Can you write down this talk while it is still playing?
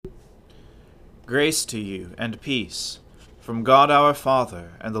Grace to you and peace from God our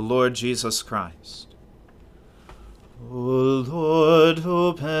Father and the Lord Jesus Christ. O Lord,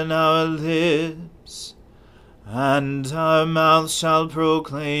 open our lips, and our mouth shall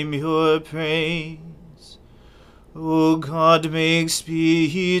proclaim your praise. O God, make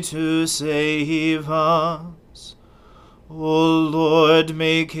speed to save us. O Lord,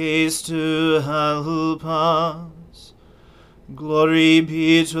 make haste to help us. Glory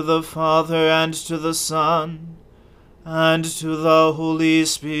be to the Father, and to the Son, and to the Holy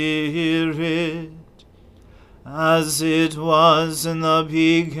Spirit, as it was in the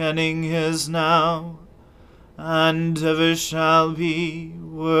beginning, is now, and ever shall be,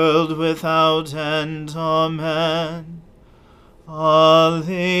 world without end. Amen.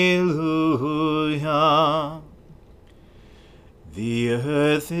 Alleluia. The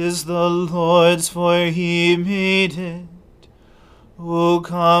earth is the Lord's, for he made it. O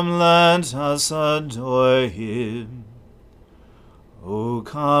come, let us adore him. O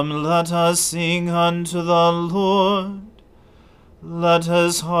come, let us sing unto the Lord. Let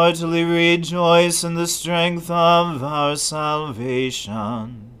us heartily rejoice in the strength of our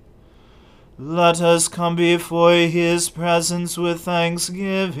salvation. Let us come before his presence with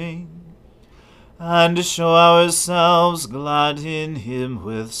thanksgiving, and show ourselves glad in him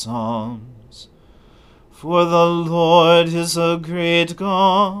with psalms. For the Lord is a great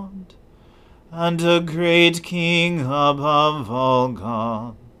God, and a great King above all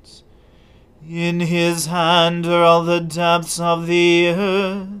gods. In his hand are all the depths of the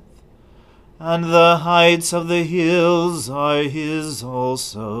earth, and the heights of the hills are his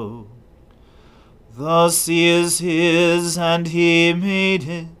also. The sea is his, and he made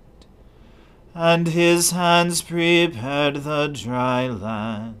it, and his hands prepared the dry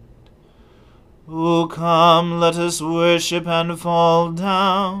land. O come, let us worship and fall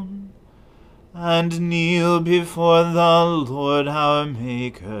down, and kneel before the Lord our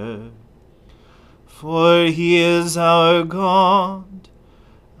Maker. For he is our God,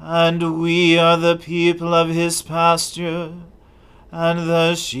 and we are the people of his pasture, and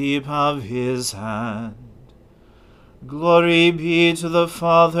the sheep of his hand. Glory be to the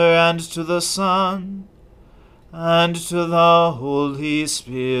Father, and to the Son, and to the Holy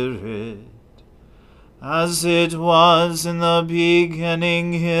Spirit, as it was in the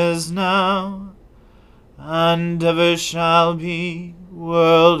beginning, is now, and ever shall be,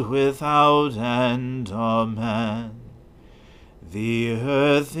 world without end. Amen. The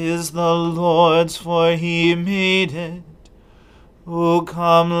earth is the Lord's, for he made it. O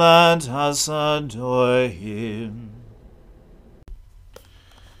come, let us adore him.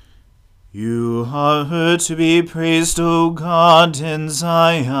 You are to be praised, O God, in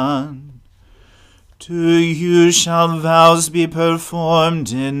Zion. To you shall vows be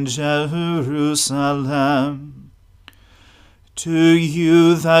performed in Jerusalem. To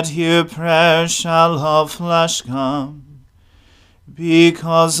you that hear prayer shall all flesh come,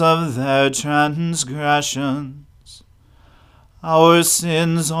 because of their transgressions. Our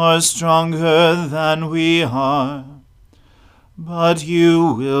sins are stronger than we are, but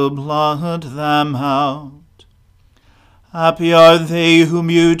you will blot them out. Happy are they whom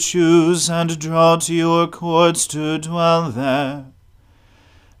you choose and draw to your courts to dwell there.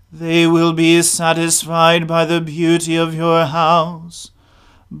 They will be satisfied by the beauty of your house,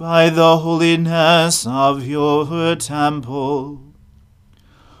 by the holiness of your temple.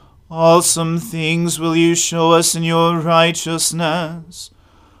 Awesome things will you show us in your righteousness,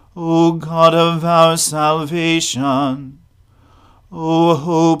 O God of our salvation. O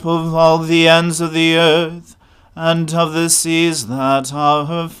hope of all the ends of the earth, and of the seas that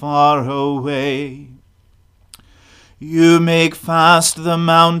are far away. You make fast the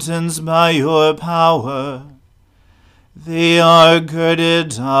mountains by your power. They are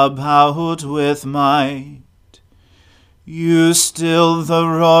girded about with might. You still the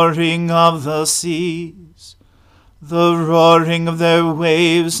roaring of the seas, the roaring of their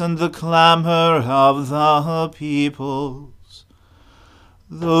waves, and the clamor of the peoples.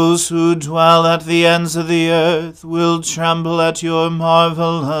 Those who dwell at the ends of the earth will tremble at your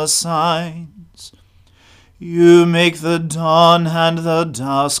marvelous signs. You make the dawn and the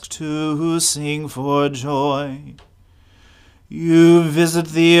dusk to sing for joy. You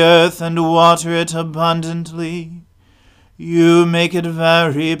visit the earth and water it abundantly. You make it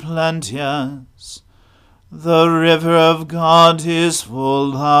very plenteous. The river of God is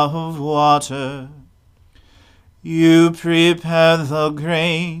full of water. You prepare the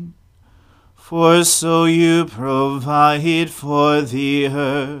grain, for so you provide for the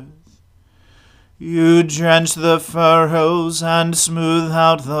earth. You drench the furrows and smooth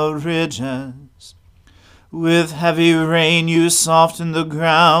out the ridges. With heavy rain you soften the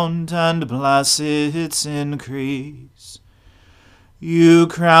ground and bless its increase. You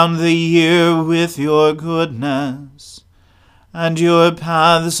crown the year with your goodness, and your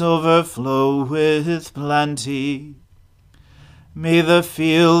paths overflow with plenty. May the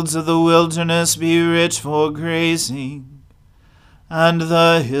fields of the wilderness be rich for grazing, and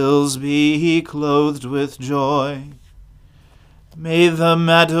the hills be clothed with joy. May the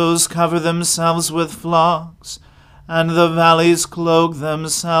meadows cover themselves with flocks, and the valleys clothe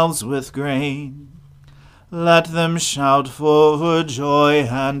themselves with grain. Let them shout for joy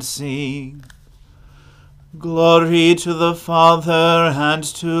and sing. Glory to the Father, and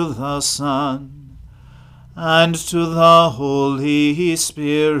to the Son, and to the Holy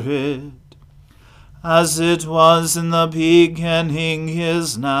Spirit, as it was in the beginning,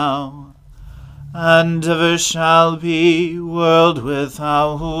 is now, and ever shall be, world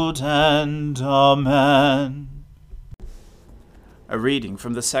without end. Amen. A reading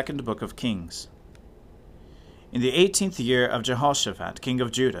from the second book of Kings. In the 18th year of Jehoshaphat, king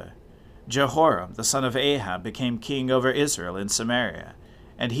of Judah, Jehoram the son of Ahab became king over Israel in Samaria,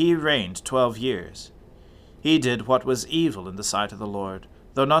 and he reigned 12 years. He did what was evil in the sight of the Lord,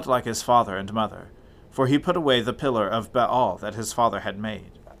 though not like his father and mother, for he put away the pillar of Baal that his father had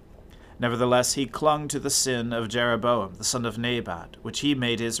made. Nevertheless he clung to the sin of Jeroboam the son of Nebat, which he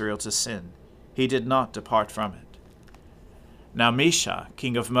made Israel to sin. He did not depart from it. Now Mesha,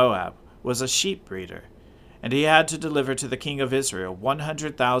 king of Moab, was a sheep breeder, and he had to deliver to the king of Israel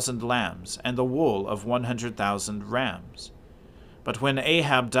 100,000 lambs and the wool of 100,000 rams. But when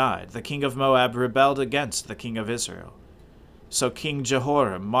Ahab died, the king of Moab rebelled against the king of Israel. So King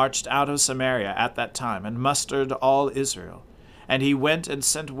Jehoram marched out of Samaria at that time and mustered all Israel. And he went and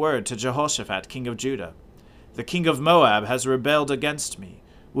sent word to Jehoshaphat, king of Judah, "The king of Moab has rebelled against me.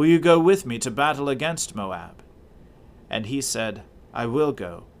 Will you go with me to battle against Moab?" And he said, "I will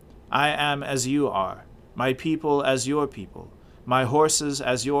go. I am as you are, my people as your people, my horses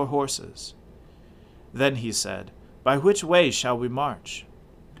as your horses." Then he said, "By which way shall we march?"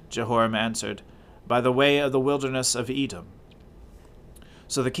 Jehoram answered, "By the way of the wilderness of Edom."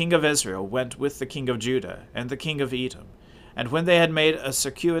 So the king of Israel went with the king of Judah and the king of Edom, and when they had made a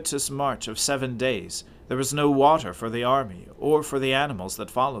circuitous march of 7 days, there was no water for the army or for the animals that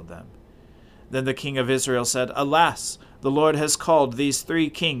followed them. Then the king of Israel said, "Alas, the Lord has called these 3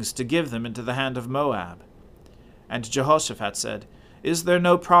 kings to give them into the hand of Moab." And Jehoshaphat said, "Is there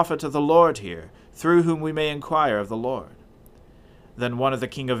no prophet of the Lord here, through whom we may inquire of the Lord?" Then one of the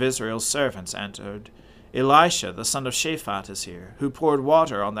king of Israel's servants answered, "Elisha the son of Shaphat is here, who poured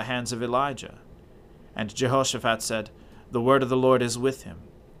water on the hands of Elijah." And Jehoshaphat said, "The word of the Lord is with him."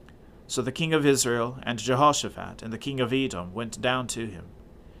 So the king of Israel and Jehoshaphat and the king of Edom went down to him.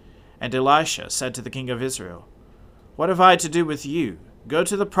 And Elisha said to the king of Israel, "What have I to do with you? Go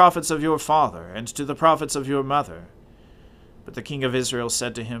to the prophets of your father and to the prophets of your mother." But the king of Israel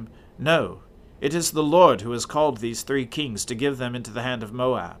said to him, "No, it is the Lord who has called these 3 kings to give them into the hand of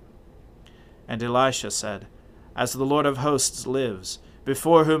Moab." And Elisha said, "As the Lord of hosts lives,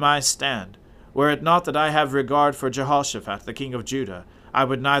 before whom I stand, were it not that I have regard for Jehoshaphat the king of Judah, I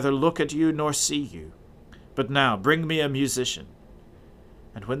would neither look at you nor see you. But now bring me a musician."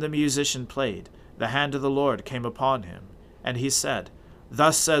 And when the musician played, the hand of the Lord came upon him, and he said,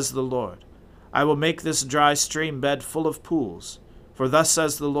 "Thus says the Lord, I will make this dry stream bed full of pools. For thus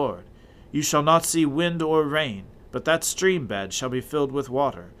says the Lord, you shall not see wind or rain, but that stream bed shall be filled with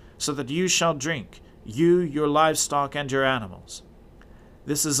water, so that you shall drink, you, your livestock, and your animals.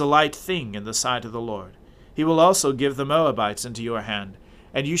 This is a light thing in the sight of the Lord. He will also give the Moabites into your hand,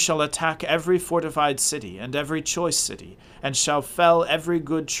 and you shall attack every fortified city and every choice city, and shall fell every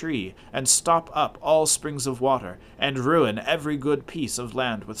good tree, and stop up all springs of water, and ruin every good piece of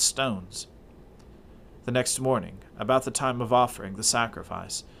land with stones." The next morning, about the time of offering the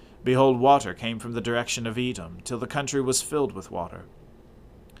sacrifice, behold, water came from the direction of Edom, till the country was filled with water.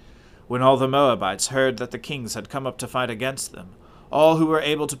 When all the Moabites heard that the kings had come up to fight against them, all who were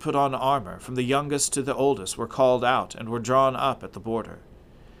able to put on armor, from the youngest to the oldest, were called out and were drawn up at the border.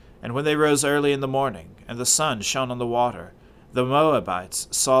 And when they rose early in the morning, and the sun shone on the water, the Moabites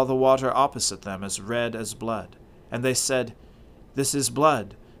saw the water opposite them as red as blood. And they said, "This is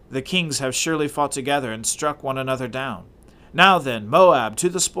blood. The kings have surely fought together and struck one another down. Now then, Moab, to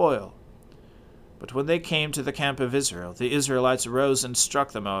the spoil!" But when they came to the camp of Israel, the Israelites rose and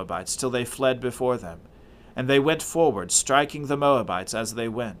struck the Moabites till they fled before them. And they went forward, striking the Moabites as they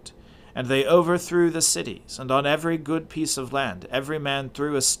went. And they overthrew the cities, and on every good piece of land every man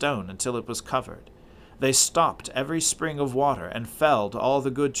threw a stone until it was covered. They stopped every spring of water and felled all the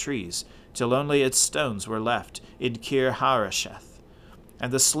good trees, till only its stones were left in Kir Hareseth.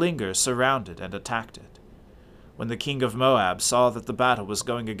 And the slingers surrounded and attacked it. When the king of Moab saw that the battle was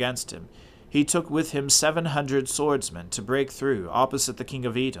going against him, he took with him 700 swordsmen to break through opposite the king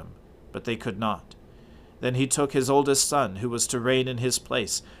of Edom, but they could not. Then he took his oldest son, who was to reign in his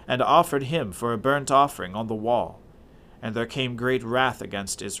place, and offered him for a burnt offering on the wall. And there came great wrath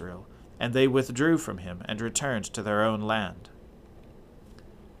against Israel, and they withdrew from him and returned to their own land.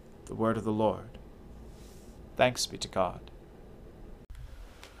 The word of the Lord. Thanks be to God.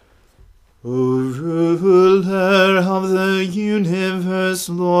 O ruler of the universe,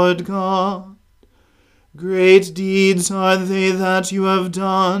 Lord God, great deeds are they that you have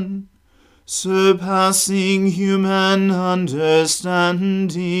done, surpassing human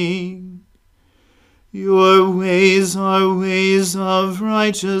understanding. Your ways are ways of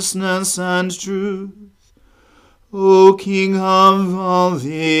righteousness and truth, O King of all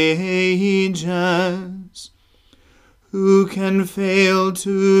the ages. Who can fail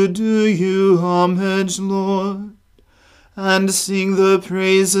to do you homage, Lord, and sing the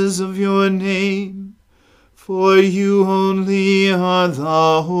praises of your name? For you only are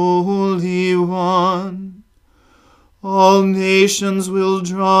the Holy One. All nations will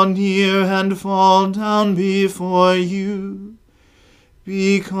draw near and fall down before you,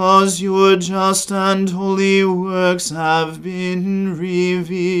 because your just and holy works have been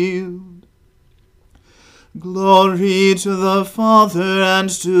revealed. Glory to the Father, and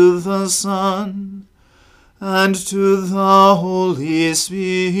to the Son, and to the Holy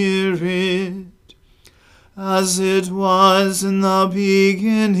Spirit, as it was in the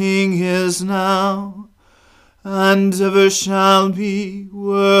beginning, is now, and ever shall be,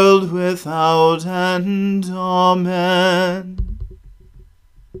 world without end. Amen.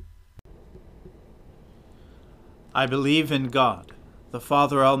 I believe in God, the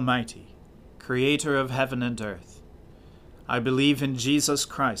Father Almighty, Creator of heaven and earth. I believe in Jesus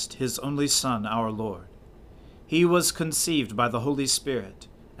Christ, his only Son, our Lord. He was conceived by the Holy Spirit,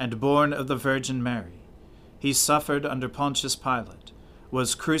 and born of the Virgin Mary. He suffered under Pontius Pilate,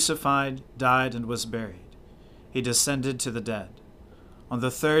 was crucified, died, and was buried. He descended to the dead. On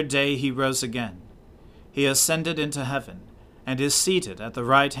the third day he rose again. He ascended into heaven, and is seated at the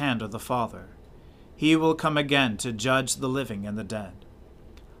right hand of the Father. He will come again to judge the living and the dead.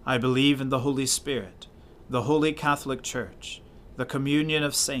 I believe in the Holy Spirit, the Holy Catholic Church, the communion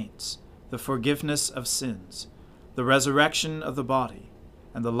of saints, the forgiveness of sins, the resurrection of the body,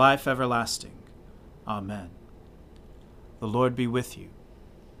 and the life everlasting. Amen. The Lord be with you.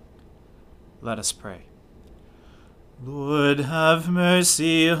 Let us pray. Lord, have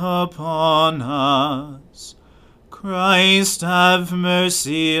mercy upon us. Christ, have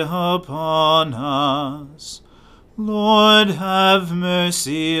mercy upon us. Lord, have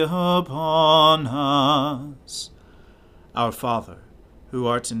mercy upon us. Our Father, who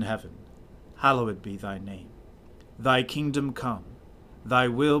art in heaven, hallowed be thy name. Thy kingdom come, thy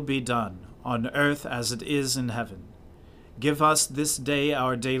will be done, on earth as it is in heaven. Give us this day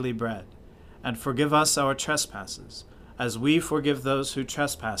our daily bread, and forgive us our trespasses, as we forgive those who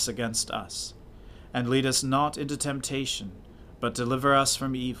trespass against us. And lead us not into temptation, but deliver us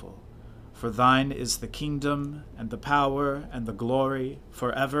from evil. For thine is the kingdom, and the power, and the glory,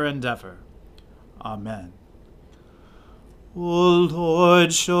 forever and ever. Amen. O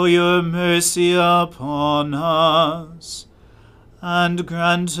Lord, show your mercy upon us, and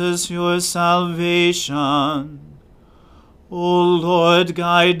grant us your salvation. O Lord,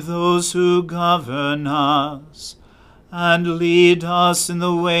 guide those who govern us, and lead us in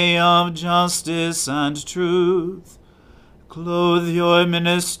the way of justice and truth. Clothe your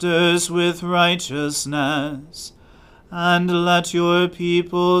ministers with righteousness, and let your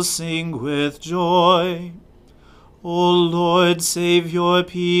people sing with joy. O Lord, save your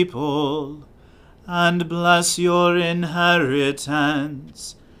people, and bless your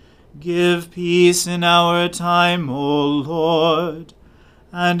inheritance. Give peace in our time, O Lord,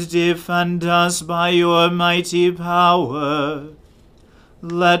 and defend us by your mighty power.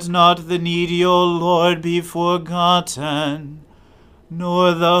 Let not the needy, O Lord, be forgotten,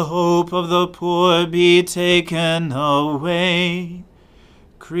 nor the hope of the poor be taken away.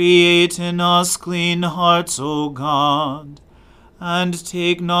 Create in us clean hearts, O God, and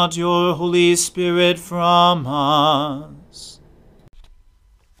take not your Holy Spirit from us.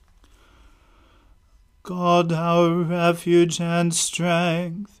 God, our refuge and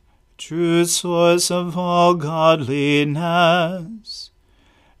strength, true source of all godliness,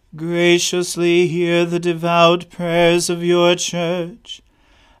 graciously hear the devout prayers of your church,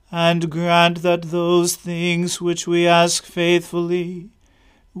 and grant that those things which we ask faithfully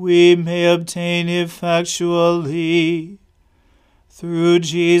we may obtain effectually. Through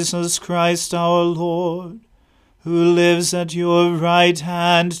Jesus Christ our Lord, who lives at your right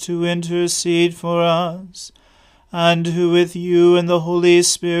hand to intercede for us, and who with you and the Holy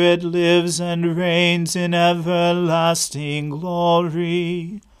Spirit lives and reigns in everlasting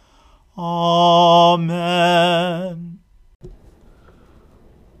glory. Amen.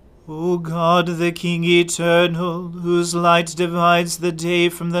 O God, the King eternal, whose light divides the day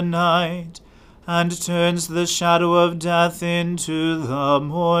from the night, and turns the shadow of death into the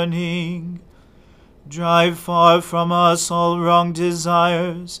morning, drive far from us all wrong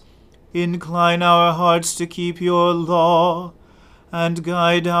desires, incline our hearts to keep your law, and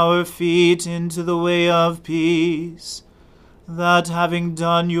guide our feet into the way of peace, that having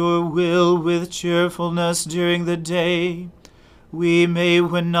done your will with cheerfulness during the day, we may,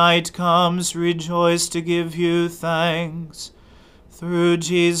 when night comes, rejoice to give you thanks. Through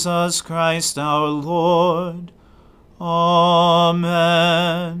Jesus Christ our Lord. Amen.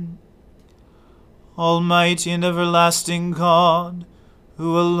 Almighty and everlasting God,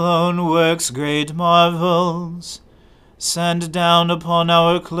 who alone works great marvels, send down upon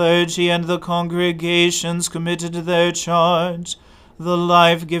our clergy and the congregations committed to their charge the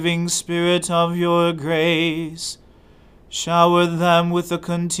life-giving Spirit of your grace. Shower them with the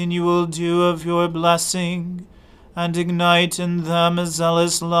continual dew of your blessing, and ignite in them a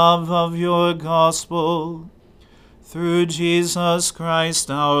zealous love of your gospel. Through Jesus Christ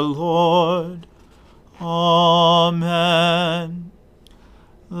our Lord. Amen.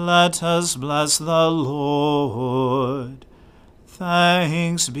 Let us bless the Lord.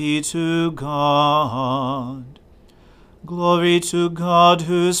 Thanks be to God. Glory to God,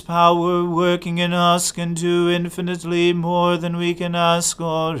 whose power working in us can do infinitely more than we can ask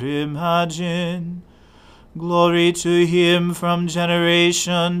or imagine. Glory to him from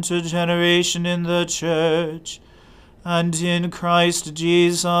generation to generation in the church, and in Christ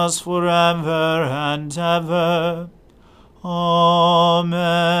Jesus forever and ever. Amen.